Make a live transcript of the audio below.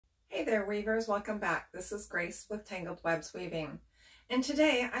Hey there weavers, welcome back. This is Grace with Tangled Webs Weaving, and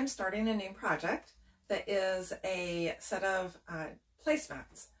today I'm starting a new project that is a set of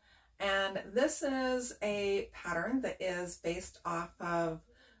placemats, and this is a pattern that is based off of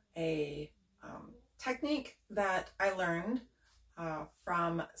a technique that I learned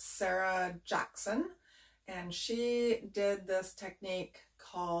from Sarah Jackson, and she did this technique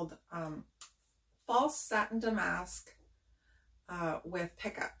called False Satin Damask with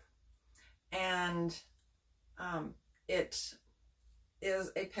Pickup. And it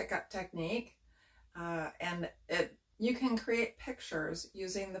is a pickup technique, and you can create pictures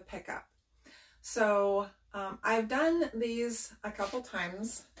using the pickup. So I've done these a couple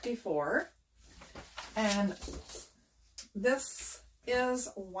times before, and this is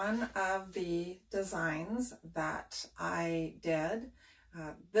one of the designs that I did.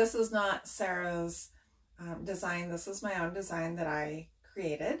 This is not Sarah's design. This is my own design that I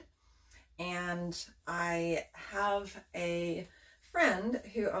created. And I have a friend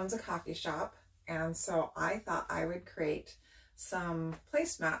who owns a coffee shop, and so I thought I would create some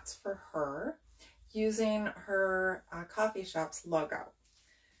placemats for her using her coffee shop's logo.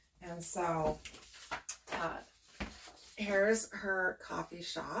 And so here's her coffee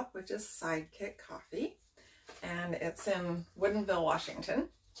shop, which is Sidekick Coffee, and it's in Woodinville, Washington.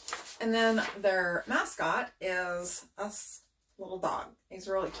 And then their mascot is a little dog. He's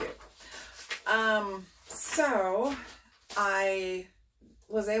really cute. So I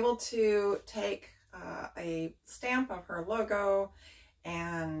was able to take a stamp of her logo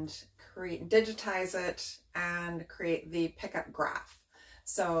and digitize it and create the pickup graph.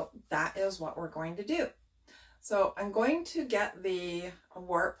 So that is what we're going to do. So I'm going to get the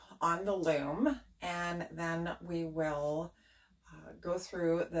warp on the loom, and then we will go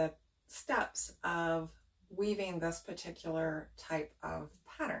through the steps of weaving this particular type of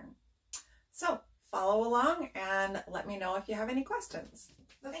pattern. So follow along and let me know if you have any questions.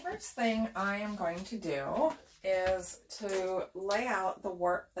 The first thing I am going to do is to lay out the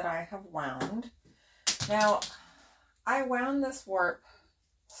warp that I have wound. Now, I wound this warp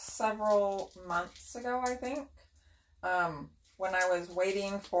several months ago, I think, when I was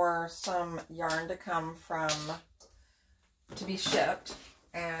waiting for some yarn to come to be shipped,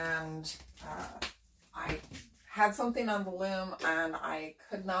 and I had something on the loom and I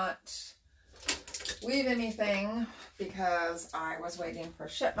could not weave anything because I was waiting for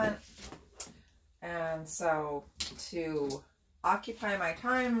shipment. And so to occupy my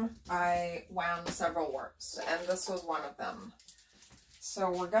time, I wound several warps, and this was one of them.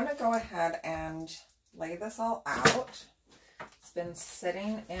 So we're going to go ahead and lay this all out. It's been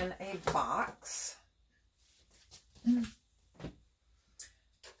sitting in a box.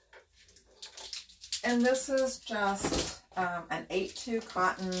 And this is just an 8/2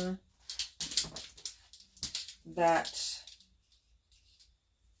 cotton that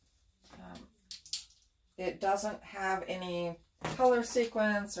it doesn't have any color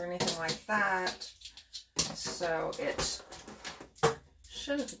sequence or anything like that, so it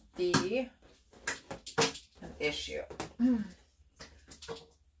shouldn't be an issue.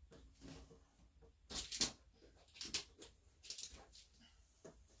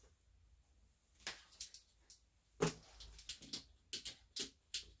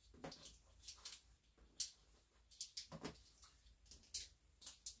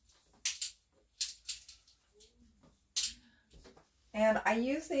 And I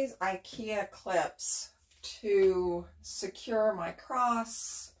use these IKEA clips to secure my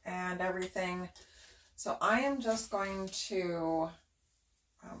cross and everything. So I am just going to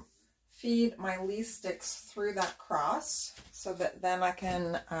feed my leaf sticks through that cross so that then I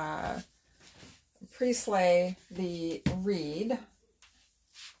can pre-slay the reed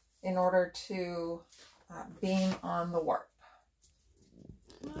in order to beam on the warp.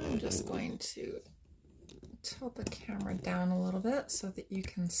 I'm just going to tilt the camera down a little bit so that you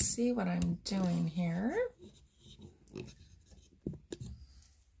can see what I'm doing here.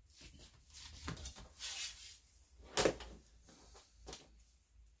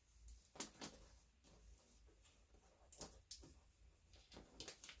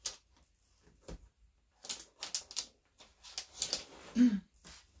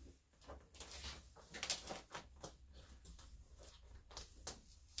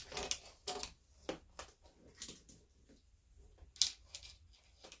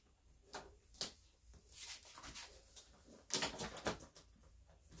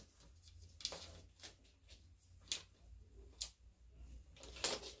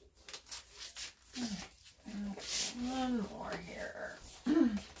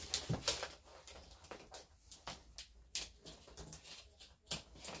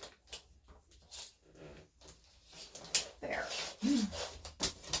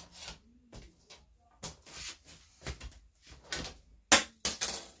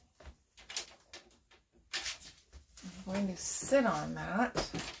 going to sit on that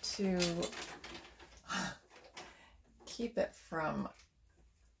to keep it from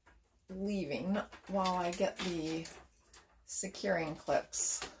leaving while I get the securing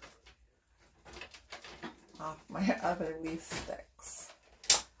clips off my other leaf sticks.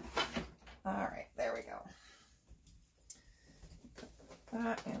 All right, there we go. Put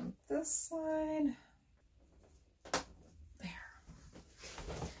that in this side. There.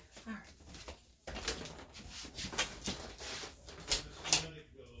 All right.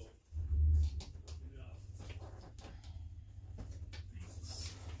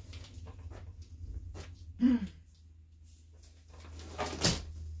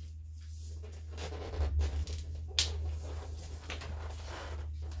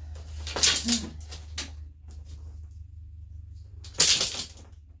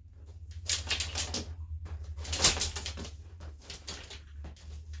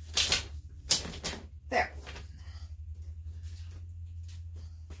 There.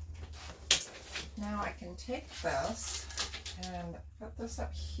 Now I can take this and put this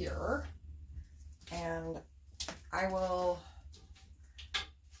up here, and I will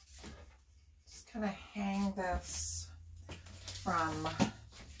just kind of hang this from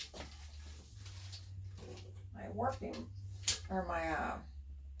my warping or my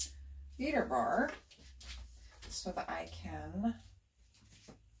beater bar so that I can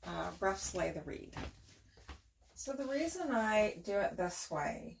rough slay the reed. So the reason I do it this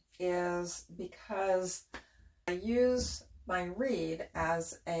way is because I use my reed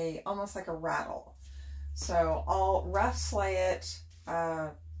as almost like a rattle. So I'll rough slay it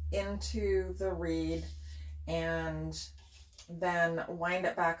into the reed and then wind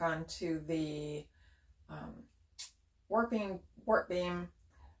it back onto the warp beam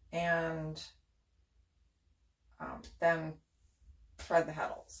and then thread the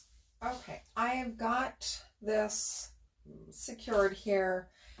heddles. Okay, I have got this secured here,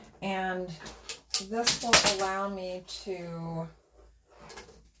 and this will allow me to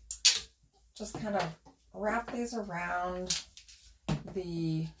just kind of wrap these around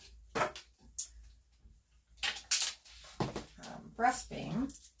the breast beam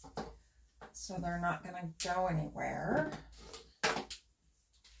so they're not going to go anywhere.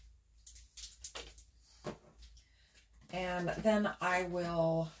 And then I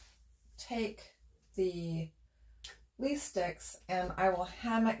will take the leaf sticks and I will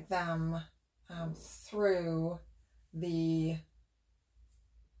hammock them through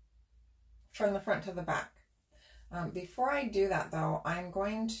from the front to the back. Before I do that though, I'm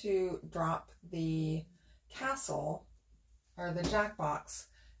going to drop the castle or the jack box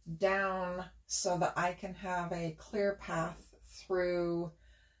down so that I can have a clear path through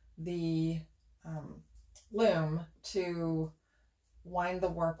the loom to wind the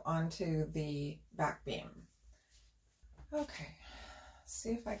warp onto the back beam. Okay,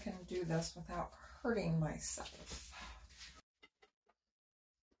 see if I can do this without hurting myself.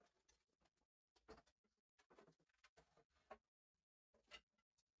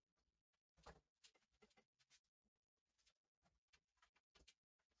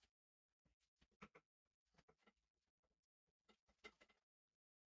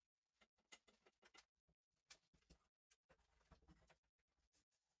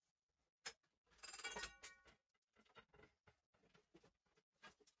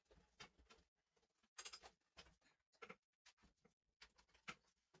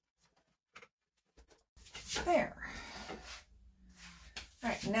 There. All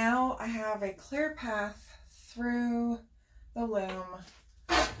right, now I have a clear path through the loom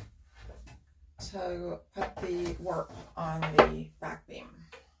to put the warp on the back beam.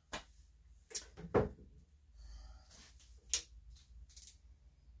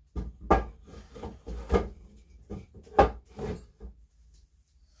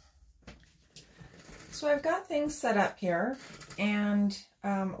 So I've got things set up here, and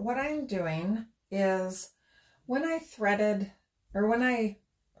what I'm doing is when I threaded, or when I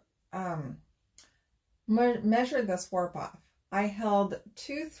measured this warp off, I held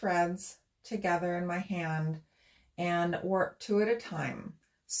 2 threads together in my hand and warped 2 at a time,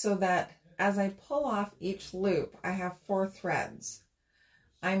 so that as I pull off each loop, I have 4 threads.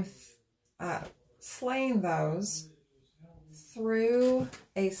 I'm slaying those through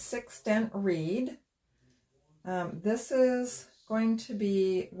a 6-dent reed. This is going to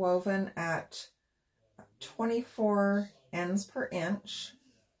be woven at 24 ends per inch.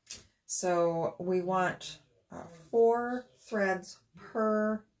 So we want 4 threads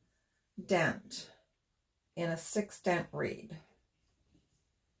per dent in a 6-dent reed.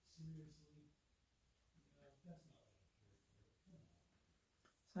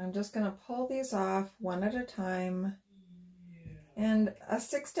 So I'm just going to pull these off one at a time And a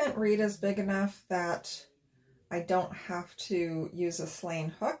 6-dent reed is big enough that I don't have to use a slaying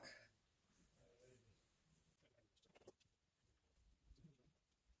hook.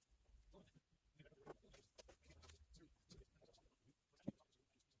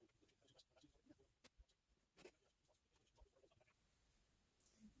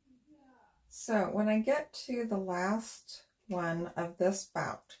 So when I get to the last one of this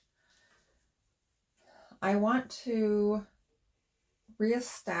bout, I want to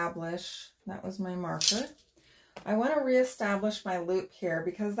reestablish, that was my marker, I want to reestablish my loop here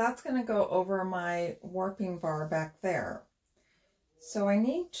because that's going to go over my warping bar back there. So I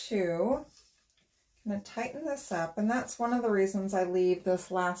need to kind of tighten this up, and that's one of the reasons I leave this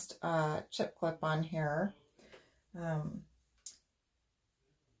last chip clip on here.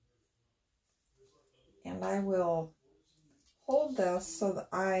 And I will hold this so that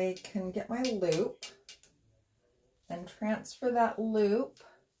I can get my loop and transfer that loop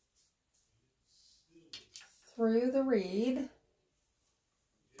through the reed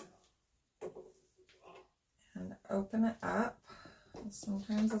and open it up.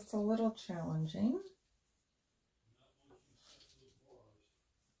 Sometimes it's a little challenging.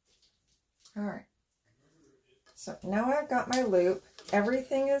 All right, so now I've got my loop.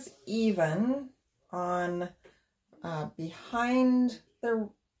 Everything is even on behind the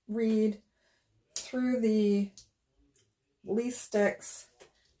reed, through the leaf sticks,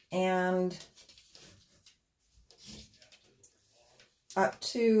 and up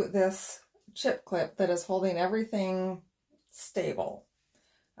to this chip clip that is holding everything stable.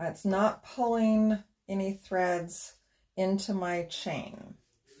 It's not pulling any threads into my chain.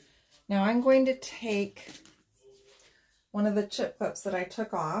 Now I'm going to take one of the chip clips that I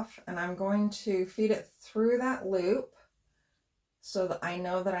took off, and I'm going to feed it through that loop so that I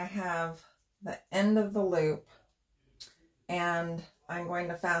know that I have the end of the loop, and I'm going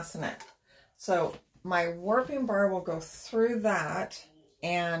to fasten it. So my warping bar will go through that,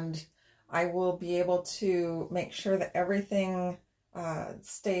 and I will be able to make sure that everything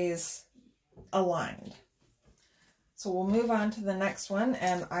stays aligned. So we'll move on to the next one,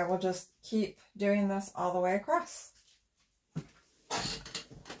 and I will just keep doing this all the way across.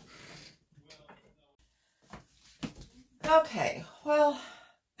 Okay, well,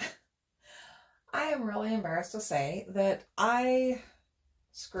 I am really embarrassed to say that I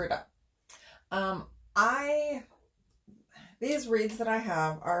screwed up. These reeds that I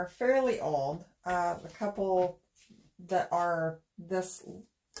have are fairly old, the couple that are this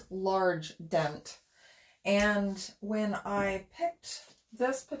large dent. And when I picked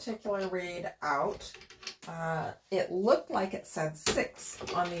this particular reed out, it looked like it said 6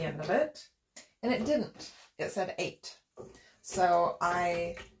 on the end of it, and it didn't. It said 8. So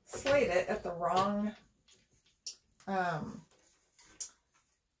I slayed it at the wrong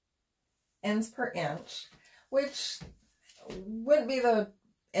ends per inch, which wouldn't be the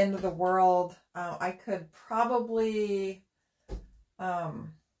end of the world. I could probably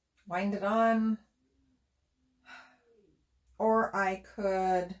wind it on, or I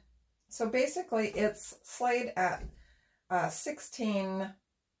could, so basically it's slayed at 16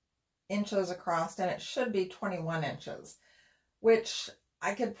 inches across, and it should be 21 inches, which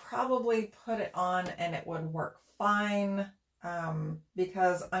I could probably put it on and it would work fine,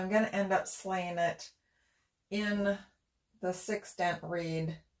 because I'm going to end up slaying it in the 6-dent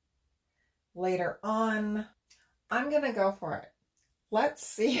reed later on. I'm going to go for it. Let's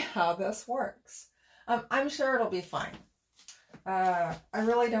see how this works. I'm sure it'll be fine. I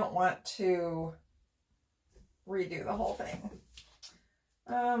really don't want to redo the whole thing.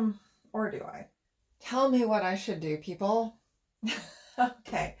 Or do I? Tell me what I should do, people.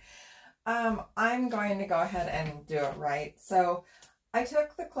 Okay. I'm going to go ahead and do it right. So I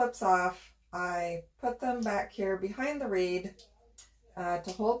took the clips off. I put them back here behind the reed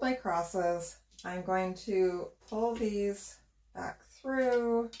to hold my crosses. I'm going to pull these back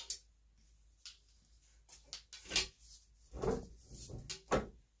through.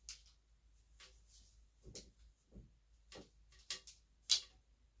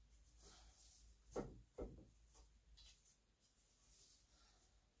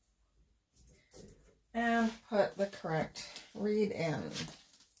 And put the correct reed in.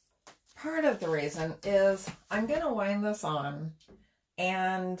 Part of the reason is I'm going to wind this on,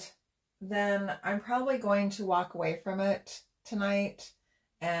 and then I'm probably going to walk away from it tonight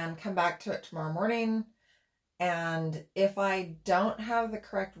and come back to it tomorrow morning. And if I don't have the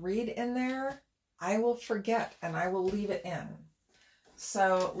correct reed in there, I will forget and I will leave it in.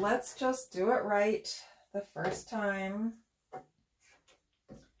 So let's just do it right the first time.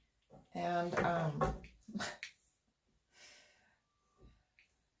 And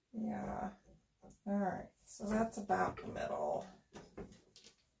Yeah. All right, so that's about the middle.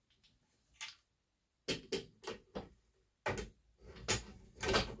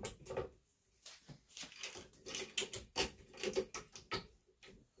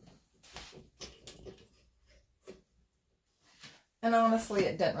 And honestly,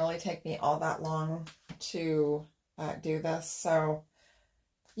 it didn't really take me all that long to do this. So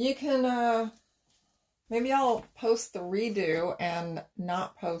you can, maybe I'll post the redo and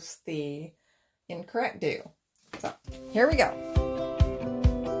not post the incorrect do. So here we go.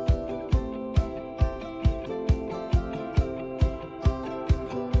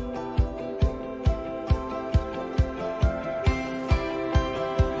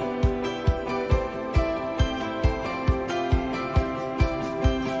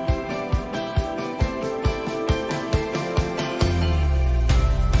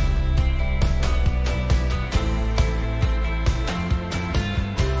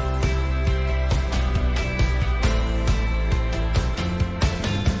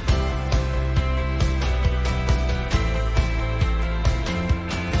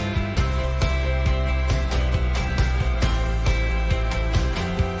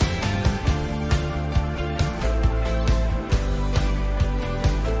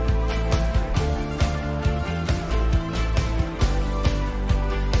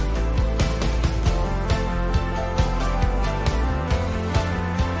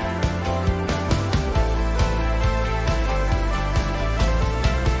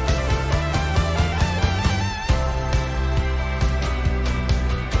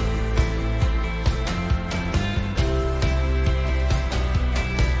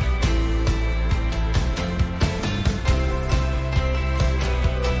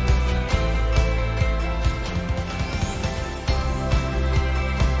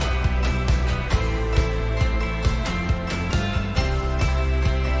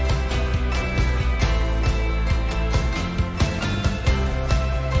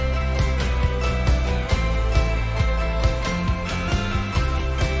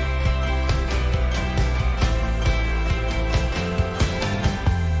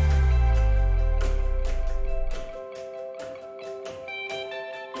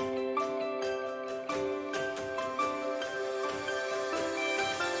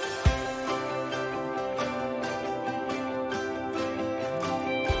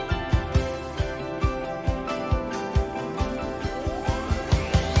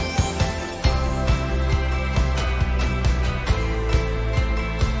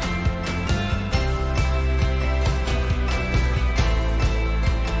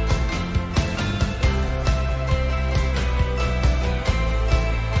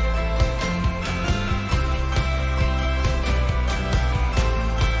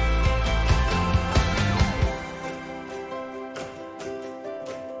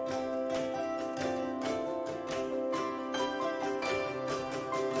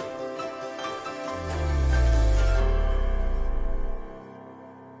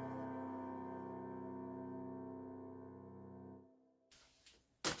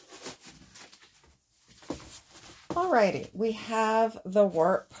 Alrighty, we have the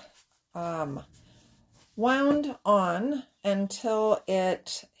warp wound on until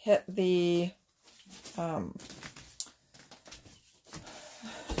it hit the,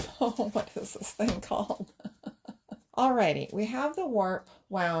 what is this thing called? Alrighty, we have the warp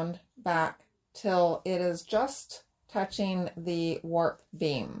wound back till it is just touching the warp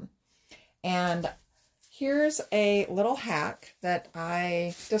beam. And here's a little hack that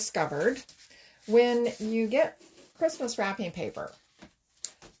I discovered. When you get Christmas wrapping paper,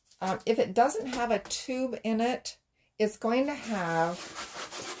 if it doesn't have a tube in it, it's going to have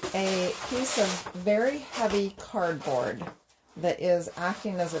a piece of very heavy cardboard that is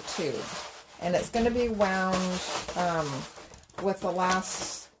acting as a tube. And it's going to be wound with the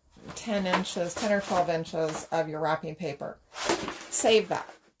last 10 inches, 10 or 12 inches of your wrapping paper. Save that,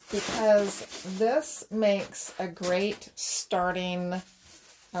 because this makes a great starting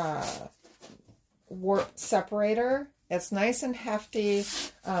warp separator. It's nice and hefty.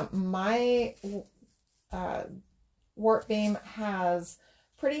 My warp beam has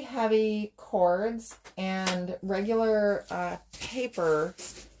pretty heavy cords, and regular paper,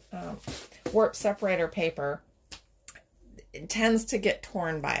 warp separator paper, it tends to get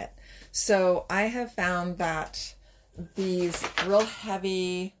torn by it. So I have found that these real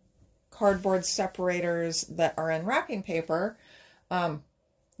heavy cardboard separators that are in wrapping paper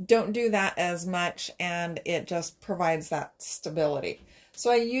don't do that as much, and it just provides that stability.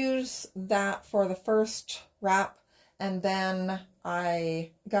 So I use that for the first wrap, and then I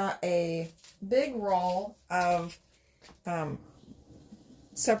got a big roll of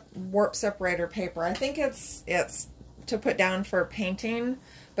warp separator paper. I think it's to put down for painting,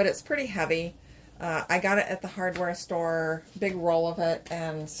 but it's pretty heavy. I got it at the hardware store, big roll of it,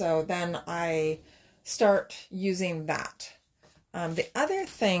 and so then I start using that. The other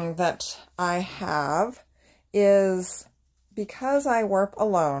thing that I have is, because I warp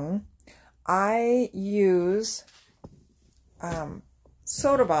alone, I use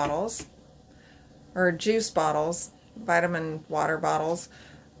soda bottles or juice bottles, vitamin water bottles,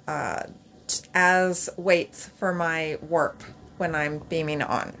 as weights for my warp when I'm beaming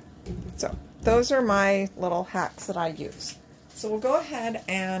on. So those are my little hacks that I use. So we'll go ahead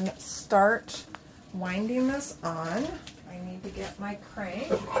and start winding this on. I need to get my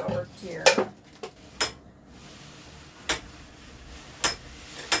crank over here.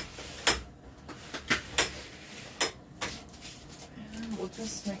 And we'll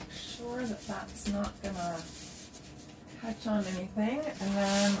just make sure that that's not gonna touch on anything. And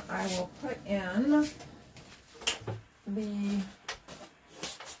then I will put in the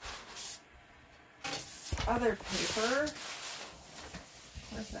other paper.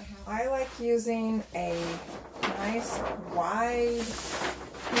 I like using a nice wide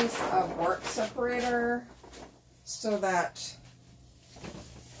piece of warp separator so that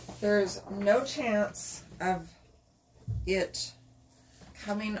there's no chance of it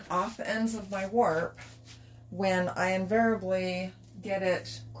coming off the ends of my warp when I invariably get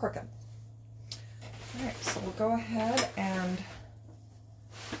it crooked. Alright, so we'll go ahead and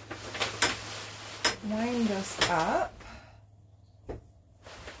wind this up.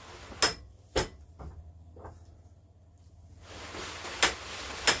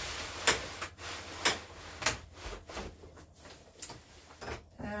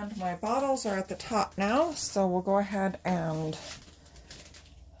 And my bottles are at the top now, so we'll go ahead and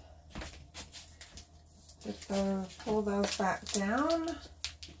pull those back down.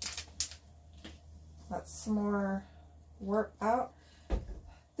 Let some more warp out.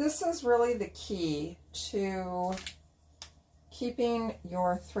 This is really the key to keeping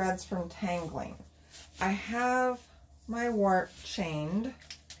your threads from tangling. I have my warp chained,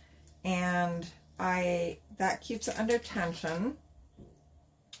 and that keeps it under tension.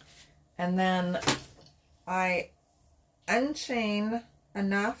 And then I unchain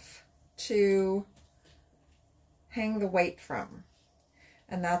enough to hang the weight from.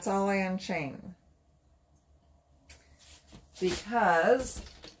 And that's all I unchain. Because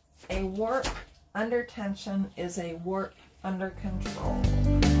a warp under tension is a warp under control.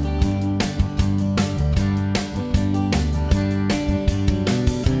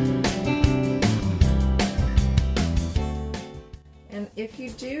 And if you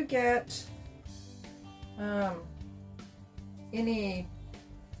do get any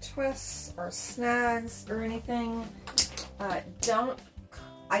twists or snags or anything, I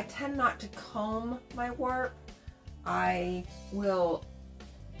tend not to comb my warp. I will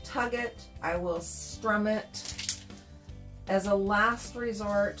tug it, I will strum it. As a last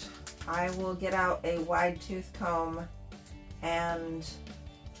resort, I will get out a wide tooth comb and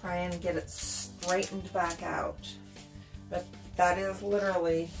try and get it straightened back out. But that is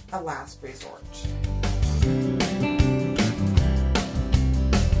literally a last resort.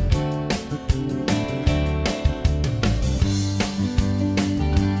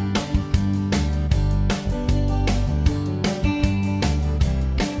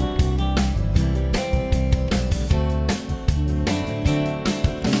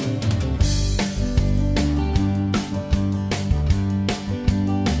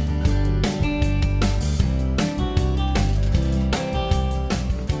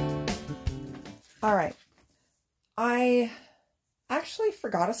 All right, I actually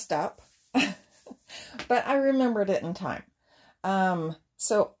forgot a step, but I remembered it in time.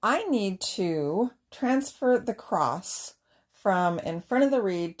 So I need to transfer the cross from in front of the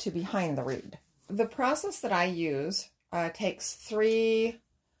reed to behind the reed. The process that I use takes 3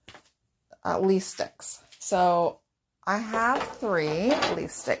 leaf sticks. So I have 3 leaf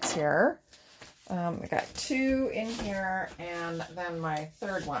sticks here. I got 2 in here and then my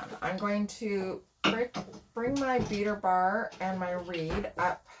third one. I'm going to bring my beater bar and my reed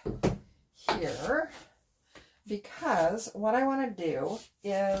up here, because what I want to do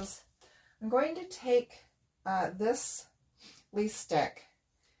is I'm going to take this leaf stick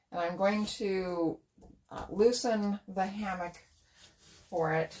and I'm going to loosen the hammock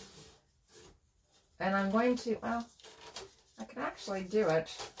for it, and I'm going to, well, I can actually do it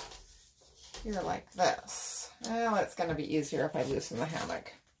here like this. Well, it's going to be easier if I loosen the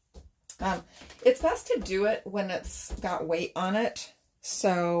hammock. It's best to do it when it's got weight on it.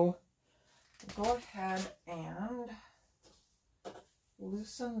 So go ahead and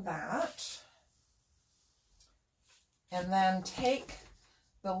loosen that. And then take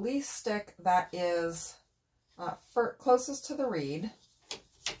the least stick that is closest to the reed,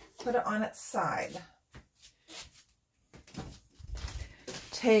 put it on its side.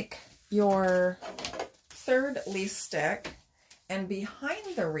 Take your third least stick, and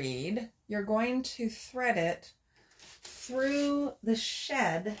behind the reed, you're going to thread it through the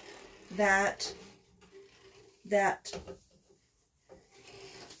shed that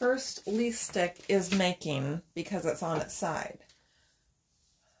first least stick is making because it's on its side.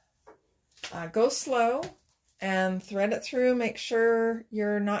 Go slow and thread it through. Make sure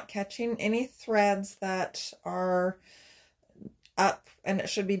you're not catching any threads that are up and it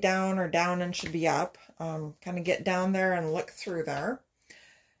should be down, or down and should be up. Kind of get down there and look through there.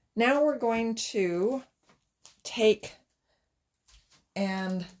 Now we're going to take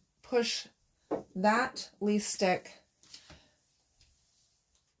and push that least stick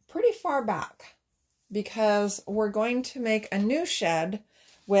pretty far back, because we're going to make a new shed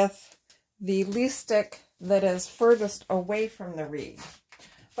with the least stick that is furthest away from the reed.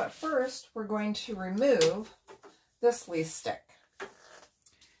 But first we're going to remove this least stick,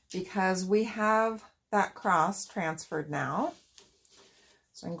 because we have that cross transferred now.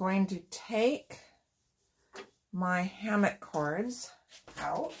 So I'm going to take my hammock cords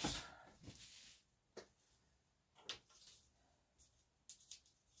out.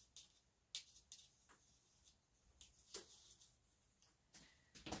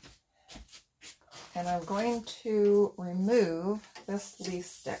 And I'm going to remove this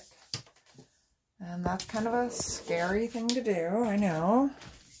least stick. And that's kind of a scary thing to do, I know.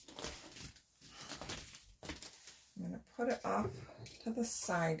 I'm going to put it off to the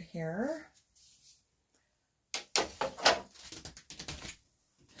side here.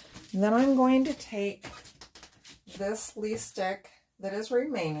 And then I'm going to take this least stick that is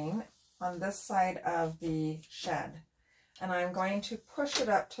remaining on this side of the shed, and I'm going to push it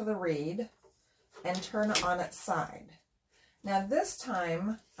up to the reed and turn it on its side. Now this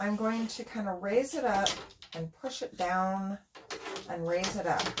time I'm going to kind of raise it up and push it down and raise it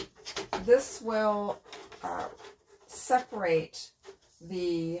up. This will separate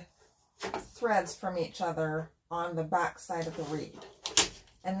the threads from each other on the back side of the reed.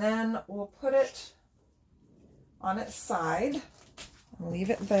 And then we'll put it on its side and leave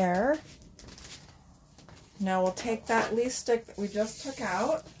it there. Now we'll take that least stick that we just took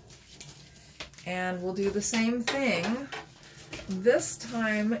out, and we'll do the same thing. This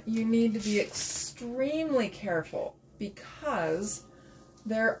time you need to be extremely careful, because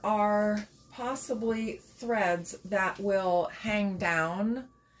there are possibly threads that will hang down,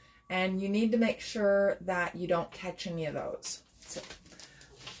 and you need to make sure that you don't catch any of those.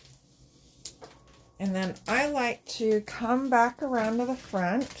 And then I like to come back around to the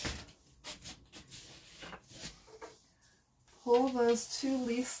front, pull those two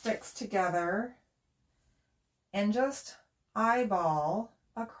least sticks together, and just eyeball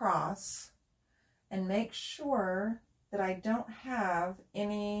across and make sure that I don't have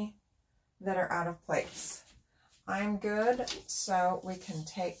any that are out of place. I'm good, so we can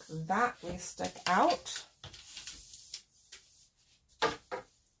take that least stick out.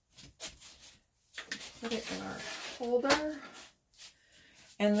 Put it in our holder.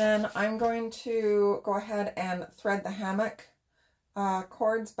 And then I'm going to go ahead and thread the hammock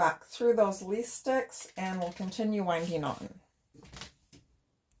cords back through those least sticks, and we'll continue winding on.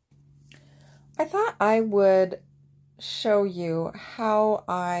 I thought I would show you how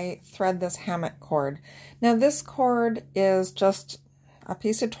I thread this hammock cord. Now this cord is just a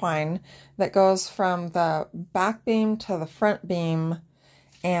piece of twine that goes from the back beam to the front beam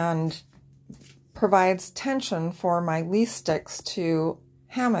and provides tension for my least sticks to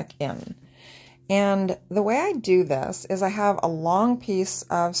hammock in. And the way I do this is I have a long piece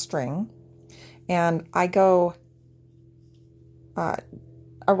of string, and I go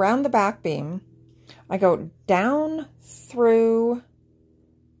around the back beam. I go down through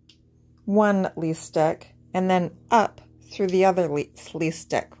one least stick and then up through the other least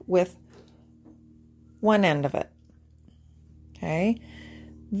stick with one end of it. Okay.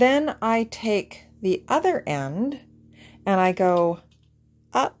 Then I take the other end and I go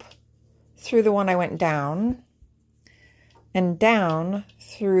up through the one I went down and down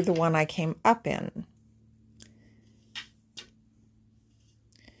through the one I came up in.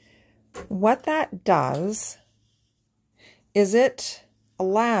 What that does is it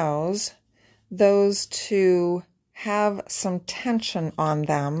allows those to have some tension on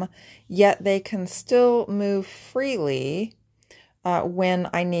them, yet they can still move freely when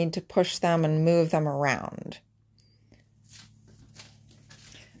I need to push them and move them around.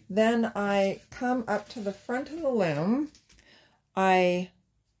 Then I come up to the front of the loom.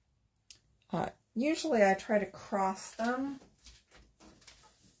 Usually I try to cross them.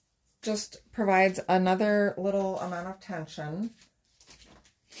 Just provides another little amount of tension.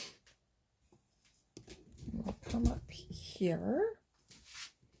 I'll come up here.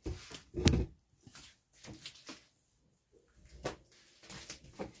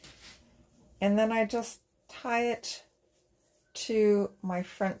 And then I just tie it to my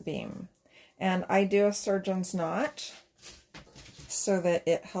front beam. And I do a surgeon's knot so that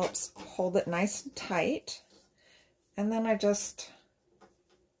it helps hold it nice and tight. And then I just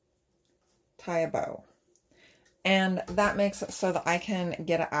tie a bow. And that makes it so that I can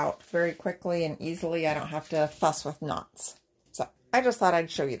get it out very quickly and easily. I don't have to fuss with knots. So I just thought I'd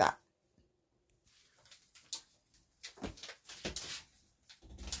show you that.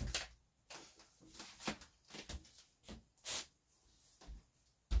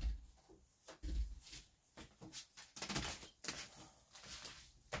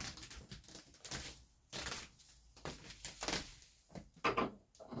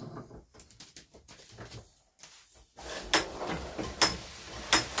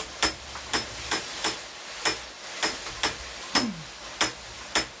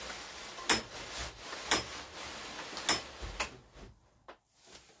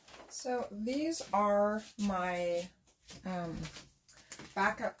 So these are my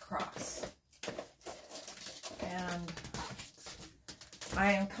backup cross, and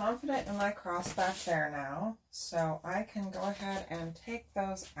I am confident in my cross back there now, so I can go ahead and take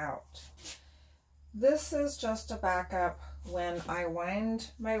those out. This is just a backup. When I wind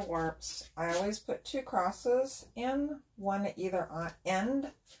my warps, I always put 2 crosses in, one at either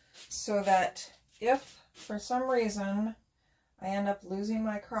end, so that if for some reason I end up losing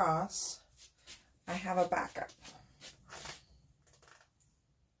my cross, I have a backup.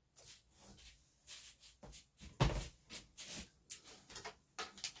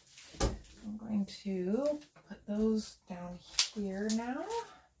 I'm going to put those down here now.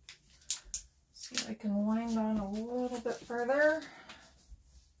 See if I can wind on a little bit further.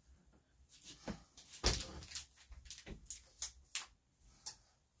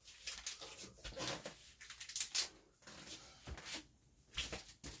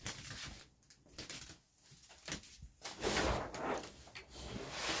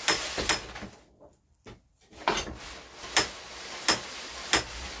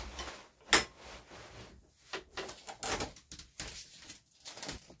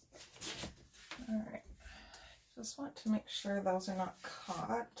 Alright, just want to make sure those are not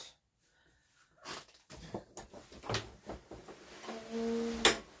caught.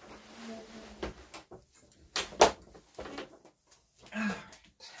 Alright,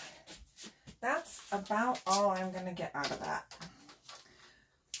 that's about all I'm going to get out of that.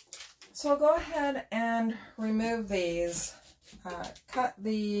 So I'll go ahead and remove these, cut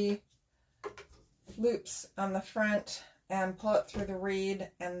the loops on the front and pull it through the reed,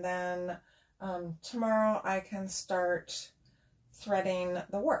 and then tomorrow I can start threading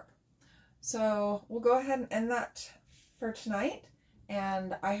the warp. So we'll go ahead and end that for tonight,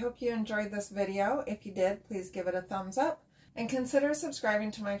 and I hope you enjoyed this video. If you did, please give it a thumbs up and consider subscribing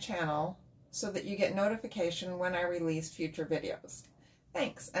to my channel so that you get notification when I release future videos.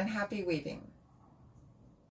 Thanks, and happy weaving!